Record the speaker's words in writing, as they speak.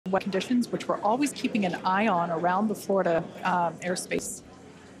wet conditions, which we're always keeping an eye on around the Florida airspace.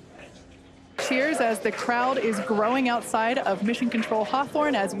 Cheers as the crowd is growing outside of Mission Control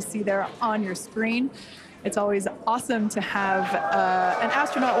Hawthorne, as you see there on your screen. It's always awesome to have an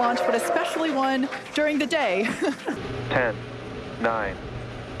astronaut launch, but especially one during the day. 10, 9,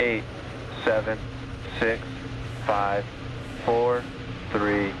 8, 7, 6, 5, 4,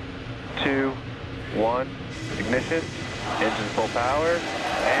 3, 2, 1. Ignition, engine full power,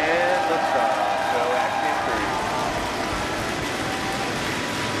 and liftoff. Go Axiom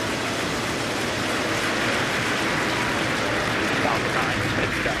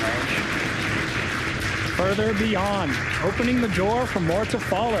 3. Further beyond, opening the door for more to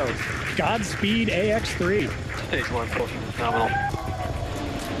follow. Godspeed AX3. Stage 1, propulsion is nominal.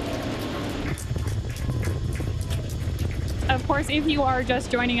 Of course, if you are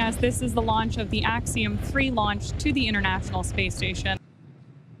just joining us, this is the launch of the Axiom 3 launch to the International Space Station.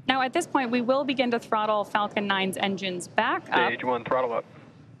 Now, at this point, we will begin to throttle Falcon 9's engines back up. Stage 1, throttle up.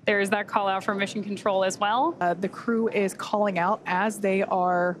 There's that call out from Mission Control as well. The crew is calling out as they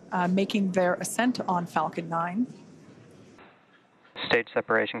are making their ascent on Falcon 9. Stage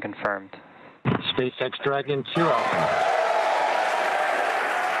separation confirmed. SpaceX Dragon 2 Alpha.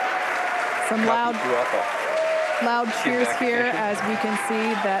 Some loud cheers here as we can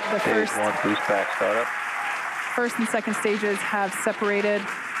see that the Stage 1, boost back startup. first and second stages have separated.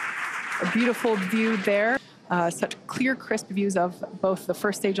 A beautiful view there. Such clear, crisp views of both the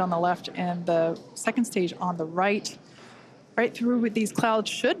first stage on the left and the second stage on the right. Right through with these clouds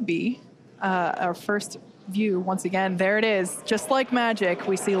should be our first view. Once again, there it is. Just like magic,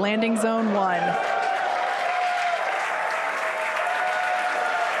 we see landing zone 1.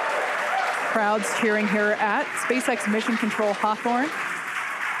 Crowds cheering here at SpaceX Mission Control Hawthorne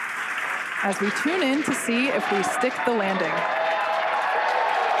as we tune in to see if we stick the landing.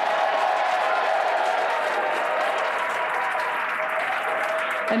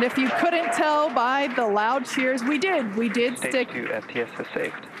 And if you couldn't tell by the loud cheers, we did Stage 2, FTS is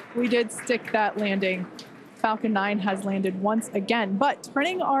saved. We did stick that landing. Falcon 9 has landed once again. But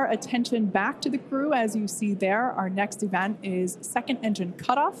turning our attention back to the crew, as you see there, our next event is second engine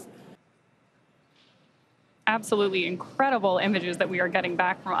cutoff. Absolutely incredible images that we are getting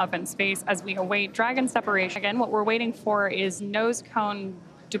back from up in space as we await Dragon separation. Again, what we're waiting for is nose cone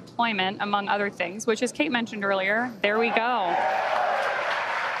deployment, among other things, which, as Kate mentioned earlier, there we go.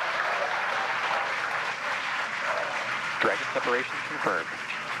 Dragon separation confirmed.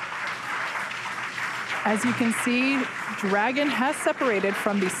 As you can see, Dragon has separated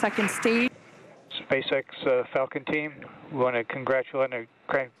from the second stage. SpaceX Falcon team, we want to congratulate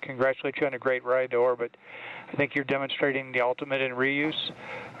you on a great ride to orbit. I think you're demonstrating the ultimate in reuse,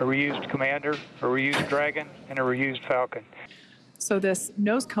 a reused Commander, a reused Dragon, and a reused Falcon. So this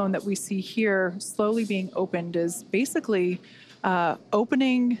nose cone that we see here slowly being opened is basically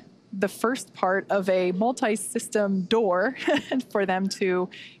opening the first part of a multi-system door for them to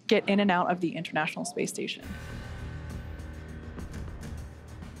get in and out of the International Space Station.